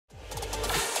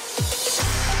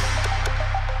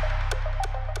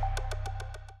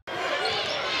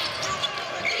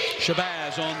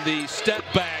Shabazz on the step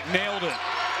back, nailed it.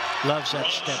 Loves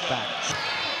that step back.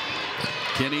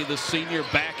 Kinney, the senior,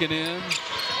 backing in.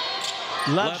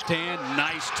 Left hand,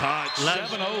 nice touch.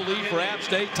 7-0 lead for App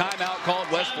State. Timeout called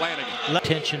West Flanagan.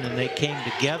 Tension, and they came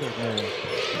together more.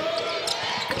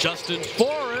 Justin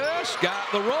Forrest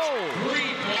got the roll.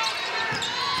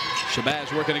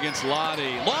 Shabazz working against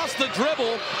Lottie. Lost the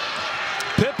dribble.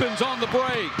 Pippin's on the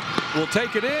break. Will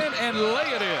take it in and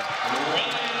lay it in.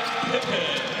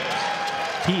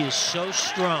 He is so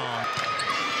strong.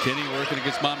 Kinney working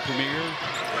against Montaineers.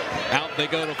 Out they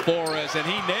go to Forrest, and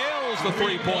he nails the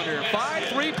three-pointer. 5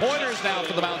 3-pointers now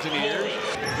for the Mountaineers.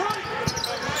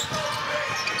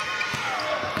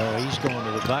 Oh, he's going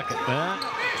to the bucket, huh?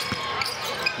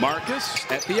 Marcus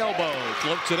at the elbow,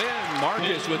 floats it in.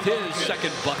 Marcus with his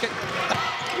second bucket.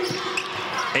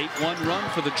 8-1 run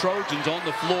for the Trojans on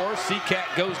the floor.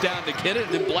 Seacat goes down to get it,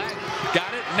 and then Black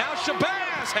got it. Now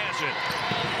Shabazz has it.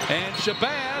 And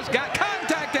Shabazz got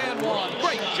contact and one.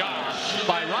 Great job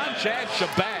by Ronshad.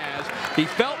 Shabazz. He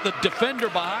felt the defender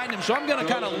behind him, so I'm going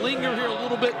to kind of linger here a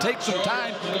little bit, take some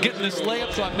time getting this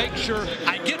layup so I make sure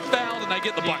I get fouled and I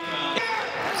get the bucket.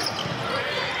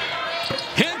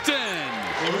 Hinton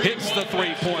hits the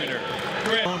three-pointer.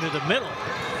 Going to the middle.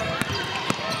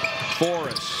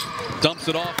 Forrest dumps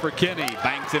it off for Kinney.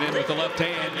 Banks it in with the left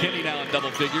hand. Kinney now in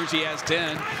double figures. He has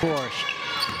 10. Forrest.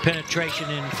 Penetration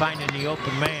and finding the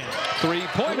open man.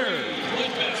 Three-pointer.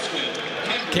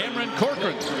 Cameron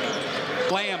Corcoran.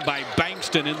 Slam by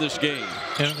Bankston in this game.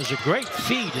 And it was a great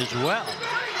feed as well.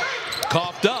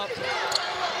 Coughed up.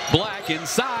 Black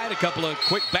inside. A couple of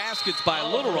quick baskets by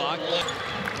Little Rock.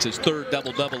 It's his third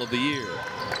double-double of the year.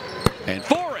 And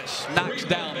Forrest knocks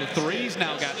down the threes.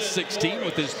 Now got 16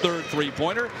 with his third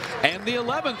three-pointer and the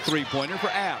 11th three-pointer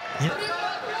for App.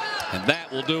 And that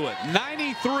will do it.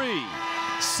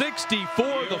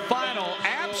 93-64 the final.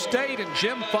 App State and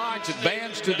Jim Fox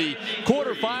advance to the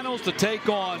quarterfinals to take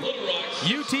on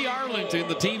Arlington,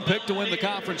 the team picked to win the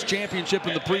conference championship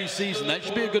in the preseason. That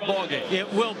should be a good ball game. It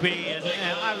will be, and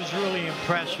I was really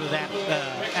impressed with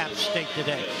App State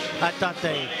today. I thought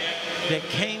they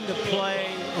came to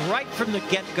play right from the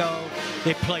get-go.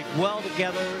 They played well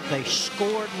together. They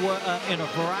scored in a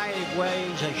variety of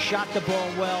ways. They shot the ball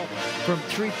well from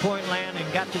three-point land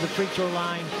and got to the free throw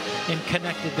line and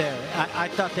connected there. I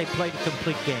thought they played a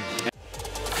complete game.